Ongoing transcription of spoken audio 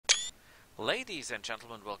Ladies and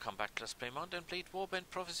gentlemen, welcome back to Let's Play Mount and Blade Warband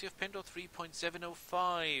Prophecy of Pendor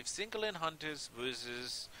 3.705. Sinaglin Hunters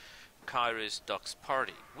versus Kairos Ducks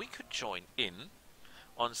Party. We could join in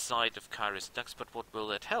on side of Kairos Ducks, but what will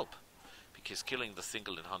that help? Because killing the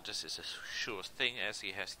Sinaglin Hunters is a sure thing, as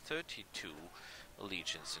he has 32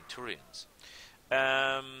 Legion Centurions.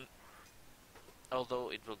 Although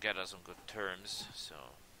it will get us on good terms, so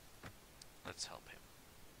let's help him.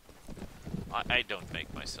 I don't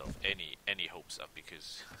make myself any hopes up,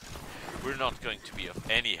 because we're not going to be of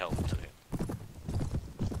any help to him.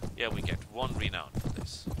 Yeah, we get 1 renown for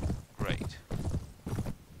this. Great.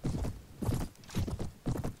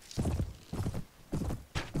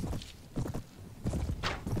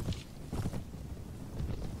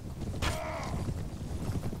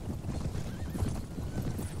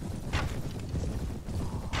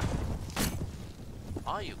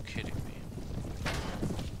 Are you kidding me?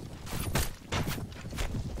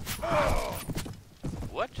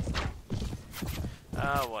 What?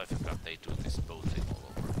 Oh, I forgot they do this boat thing all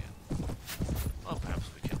over again. Well, perhaps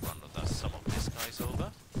we can run with us some of these guys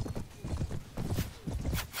over.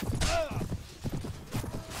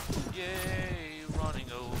 Yay,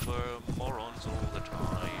 running over morons all the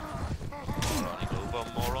time. Running over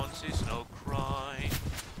morons is no crime.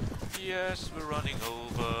 Yes, we're running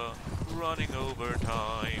over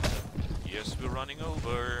time. Yes, we're running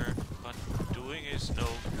over, but doing is no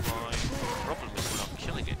crime. Problem is we're not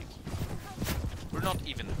killing anyone. We're not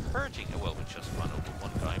even hurting. Well, we just run over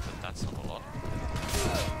one guy, but that's not a lot.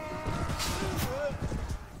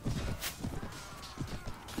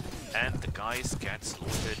 And the guys get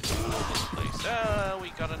slaughtered all over the place. Ah, we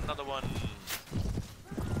got another one.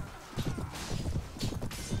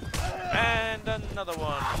 And another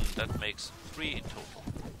one. That makes 3 in total.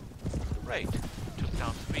 Great. Took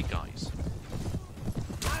down 3 guys.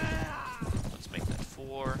 Let's make that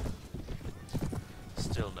 4.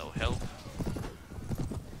 Still no help.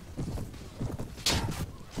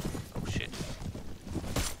 Oh shit.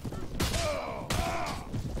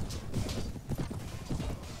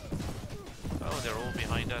 Oh, they're all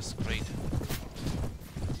behind us. Great.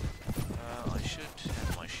 I should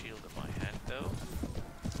have my shield in my hand though.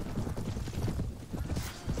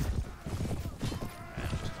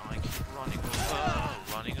 And I keep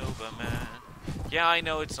running over, man. Yeah, I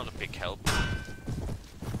know it's not a big help.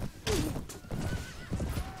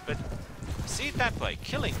 But see it that way,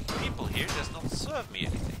 killing people here does not serve me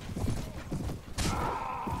anything.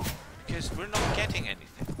 Because we're not getting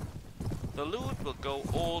anything. The loot will go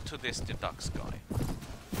all to this deducts guy.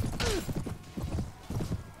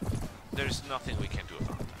 There's nothing we can do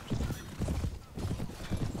about that.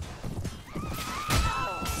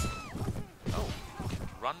 Oh, we can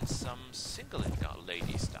run some single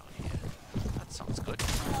ladies down here. That sounds good.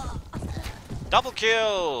 Double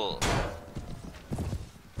kill!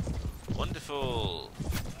 Wonderful.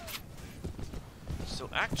 So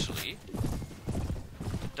actually,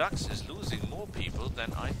 Ducks is losing more people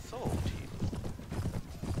than I thought he would.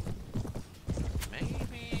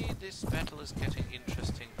 Maybe this battle is getting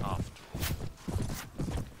interesting after all.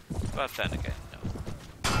 But then again, no.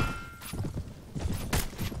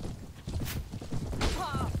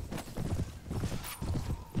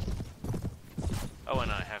 Oh,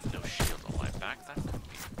 and I have no shield on my back. That could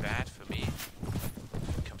be bad for me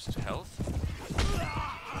when it comes to health.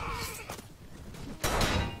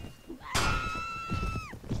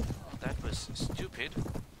 That was stupid.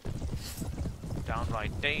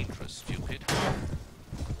 Downright dangerous stupid.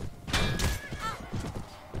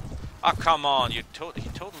 Ah, come on! He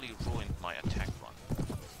totally ruined my attack run.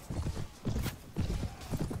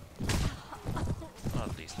 Well,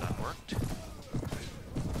 at least that worked.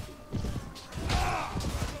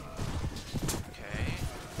 Okay.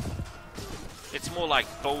 It's more like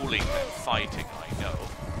bowling than fighting, I know.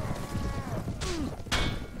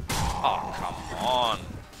 Oh, come on!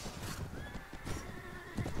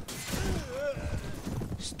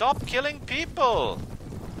 Stop killing people!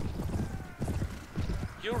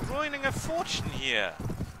 You're ruining a fortune here!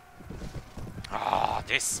 Ah,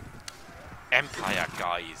 this Empire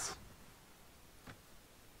guys.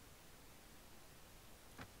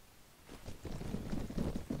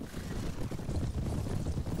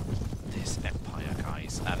 This Empire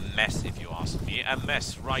guy's a mess, if you ask me. A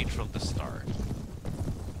mess right from the start.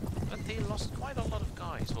 But they lost quite a lot of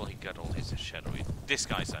guys. Well, he got all his shadowy. This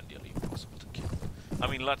guy's nearly impossible to kill. I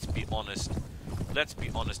mean, let's be honest.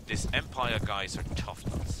 This Empire guys are tough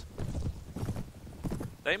nuts.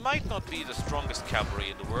 They might not be the strongest cavalry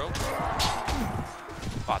in the world,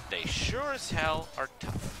 but they sure as hell are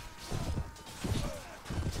tough.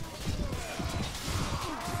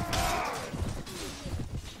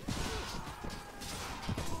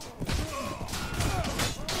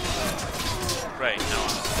 Great, now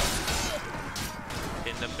I'm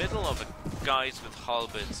in the middle of guys with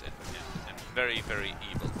halberds and very, very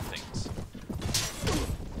evil things.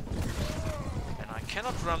 And I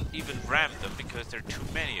cannot even ram them because there are too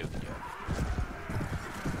many of you.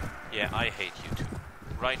 Yeah, I hate you too.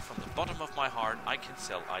 Right from the bottom of my heart, I can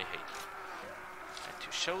sell I hate you. And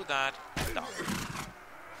to show that, down.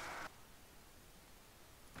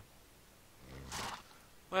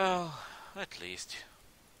 Well, at least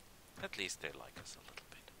they like us a little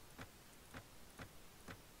bit.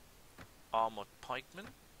 Armored pikemen.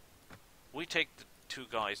 We take the two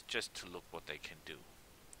guys just to look what they can do.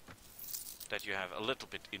 That you have a little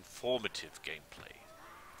bit informative gameplay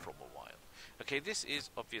from a while. Okay, this is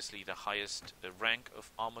obviously the highest rank of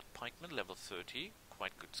armored pikemen, level 30.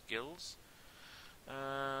 Quite good skills.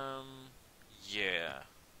 Yeah.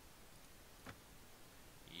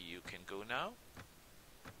 You can go now.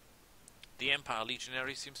 The Empire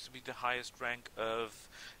Legionary seems to be the highest rank of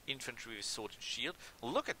infantry with sword and shield.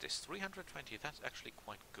 Look at this, 320, that's actually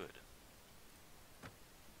quite good.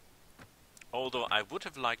 Although I would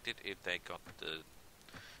have liked it if they got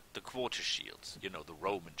the quarter shields, you know, the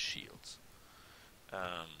Roman shields.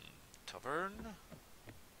 Tavern.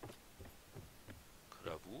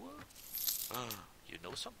 Gravur. You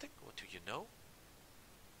know something? What do you know?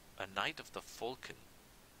 A Knight of the Falcon.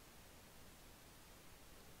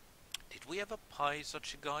 Did we ever buy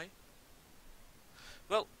such a guy?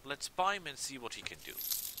 Well, let's buy him and see what he can do.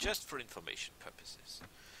 Just for information purposes.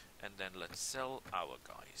 And then let's sell our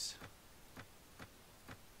guys.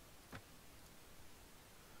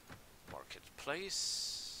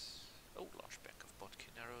 Marketplace. Oh, large bag of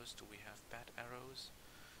bodkin arrows. Do we have bad arrows?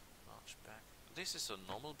 Large bag. This is a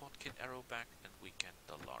normal bodkin arrow bag, and we get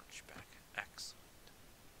the large bag. Excellent.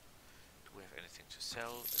 Do we have anything to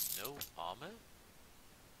sell? No armor?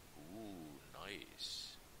 Ooh,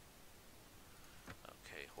 nice.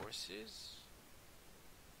 Okay, horses.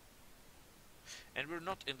 And we're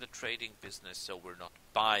not in the trading business, so we're not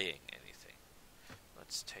buying anything.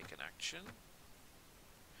 Let's take an action.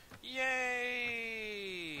 Yay!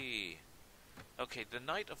 Okay, the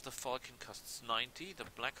Knight of the Falcon costs 90, the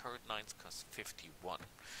Blackheart Knights cost 51.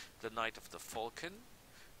 The Knight of the Falcon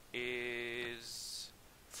is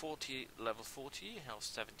 40, level 40, health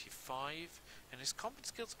 75, and his combat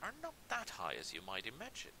skills are not that high as you might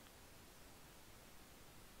imagine.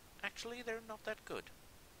 Actually, they're not that good.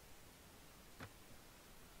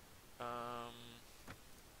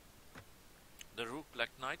 The Rook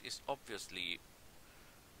Black Knight is obviously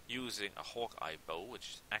using a Hawkeye bow, which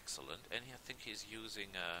is excellent, and I think he's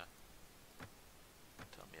using a...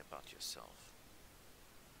 Tell me about yourself.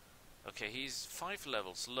 Okay, he's 5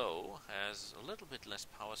 levels low, has a little bit less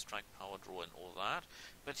power strike, power draw and all that,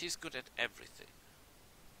 but he's good at everything.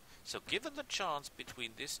 So given the chance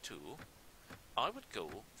between these two, I would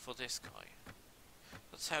go for this guy.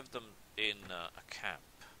 Let's have them in a camp.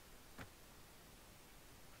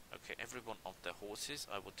 Okay, everyone on their horses.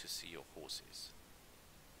 I want to see your horses.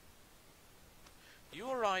 You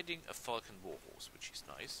are riding a Falcon Warhorse, which is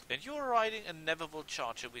nice, and you are riding a Neverwheel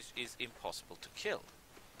Charger, which is impossible to kill.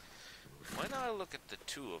 When I look at the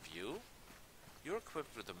two of you, you're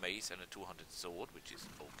equipped with a mace and a 200 sword, which is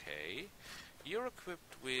okay. You're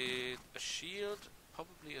equipped with a shield,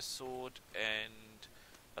 probably a sword, and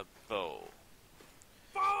a bow.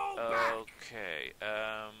 Okay,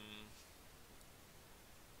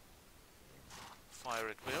 fire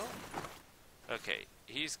at will. Okay,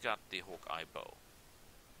 he's got the Hawkeye bow.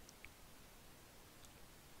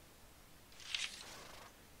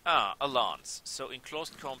 Ah, a lance. So in close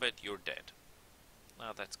combat, you're dead.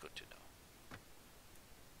 Now that's good to know.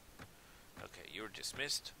 Okay, you're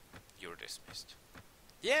dismissed. You're dismissed.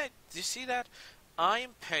 Yeah, do you see that?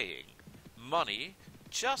 I'm paying money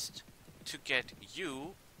just to get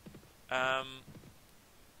you.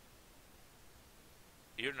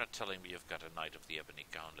 You're not telling me you've got a Knight of the Ebony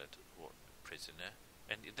Gauntlet or prisoner,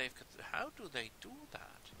 and they've got. How do they do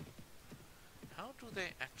that? How do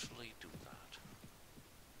they actually do that?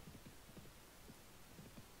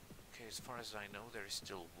 Okay, as far as I know, there is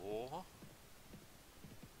still war,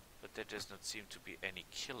 but there does not seem to be any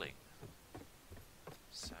killing.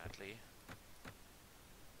 Sadly.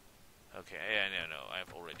 Okay, yeah, no,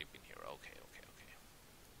 I've already been here. Okay.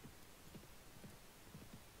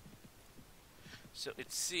 So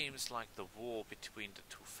it seems like the war between the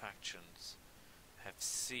two factions have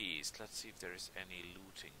ceased. Let's see if there is any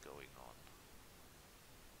looting going on.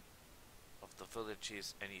 Of the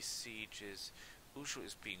villages, any sieges. Ushu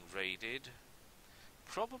is being raided.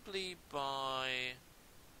 Probably by...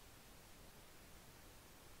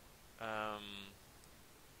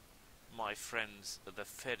 my friends, the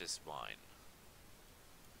Fedeswine.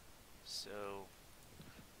 So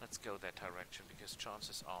let's go that direction, because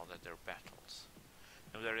chances are that there are battles.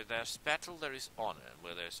 And where there's battle, there is honor. And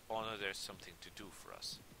where there's honor, there's something to do for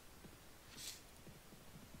us.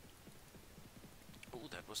 Oh,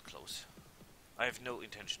 that was close. I have no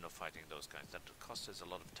intention of fighting those guys. That would cost us a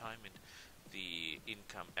lot of time, and the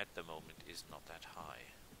income at the moment is not that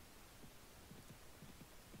high.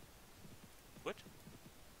 What?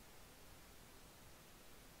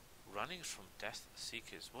 Running from Death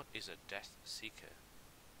Seekers? What is a Death Seeker?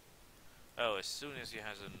 Oh, as soon as you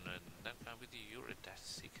have that guy with you, you're a Death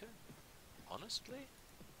Seeker? Honestly?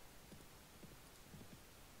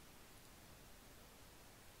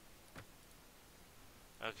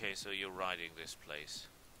 Okay, so you're riding this place.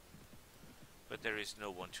 But there is no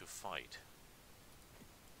one to fight.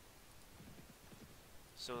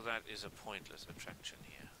 So that is a pointless attraction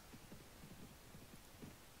here.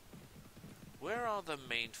 Where are the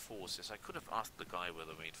main forces? I could have asked the guy where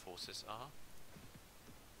the main forces are.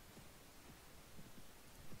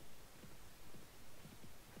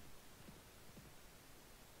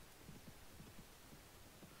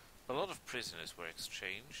 A lot of prisoners were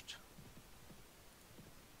exchanged.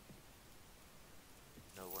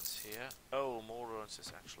 No one's here. Oh, Morons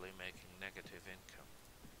is actually making negative income.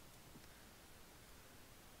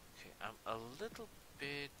 Okay, I'm a little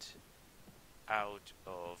bit out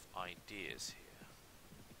of ideas here.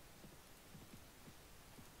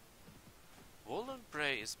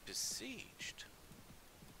 Wallenbray is besieged.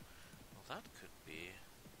 Well, that could be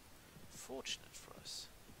fortunate for us.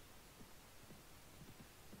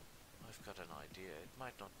 I've got an idea. It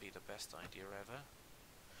might not be the best idea ever.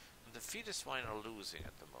 And the feeder swine are losing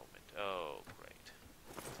at the moment. Oh, great.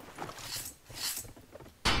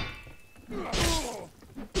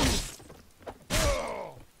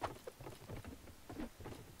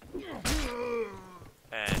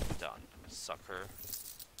 And done. Sucker.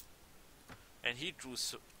 And he drew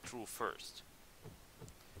first.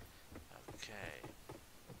 Okay.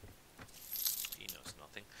 He knows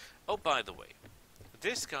nothing. Oh, by the way.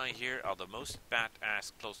 This guy here are the most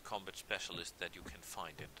badass close combat specialists that you can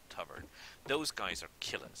find in the tavern. Those guys are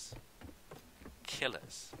killers.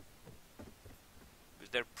 Killers.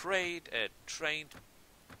 They're trained,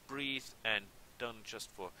 breathed, and done just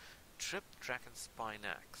for Tripped Dragon Spine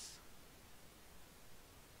Axe.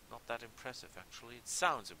 Not that impressive, actually. It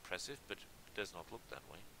sounds impressive, but it does not look that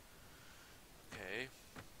way. Okay.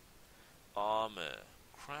 Armor.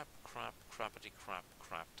 Crap, crap, crappity crap,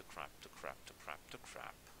 crap to crap to crap to crap to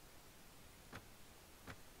crap.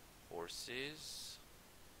 Horses.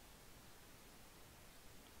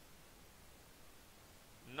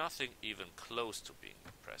 Nothing even close to being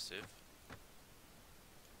impressive.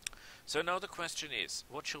 So now the question is,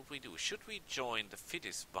 what should we do? Should we join the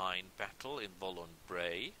Fidisvine battle in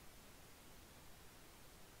Volonbray?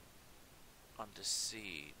 Under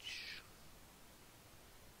siege.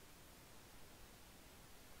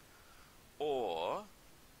 Or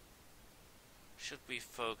should we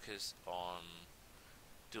focus on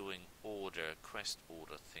doing quest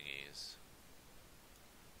order thingies?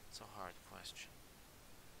 It's a hard question.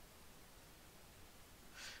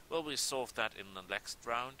 Well, we'll solve that in the next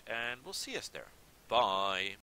round, and we'll see us there. Bye!